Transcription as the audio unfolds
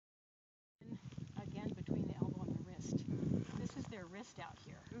is their wrist out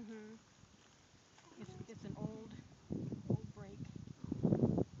here. Mhm. It's an old break.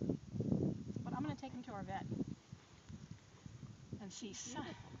 But I'm going to take him to our vet and see.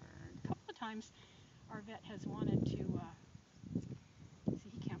 A couple of times our vet has wanted to see,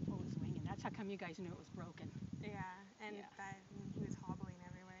 he can't pull his wing, and that's how come you guys knew it was broken. Yeah, and Yeah. that he was hobbling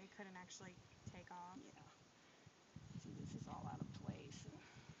everywhere. He couldn't actually take off. Yeah. See, this is all out of place.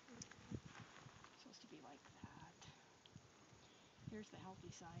 It's supposed to be like that. Here's the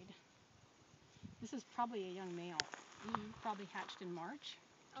healthy side. This is probably a young male. Probably hatched in March.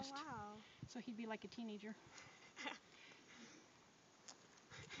 Oh, wow. So he'd be like a teenager.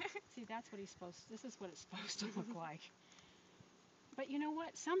 See, that's what this is what it's supposed to look like. But you know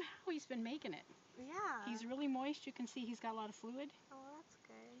what? Somehow he's been making it. Yeah. He's really moist. You can see he's got a lot of fluid. Oh, that's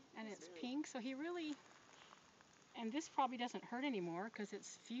good. And That's it's really pink, so he really... And this probably doesn't hurt anymore because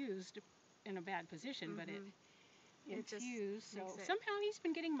it's fused in a bad position, but it's fused. So somehow he's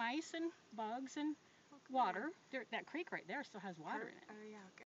been getting mice and bugs and water. That creek right there still has water in it. Oh, yeah.